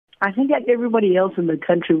I think like everybody else in the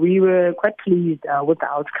country, we were quite pleased with the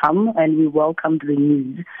outcome and we welcomed the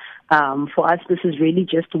news. For us, this is really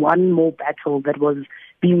just one more battle that was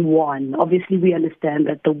being won. Obviously, we understand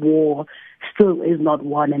that the war still is not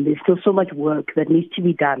won and there's still so much work that needs to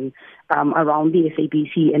be done around the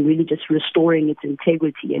SABC and really just restoring its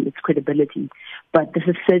integrity and its credibility. But this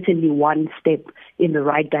is certainly one step in the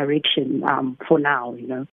right direction for now,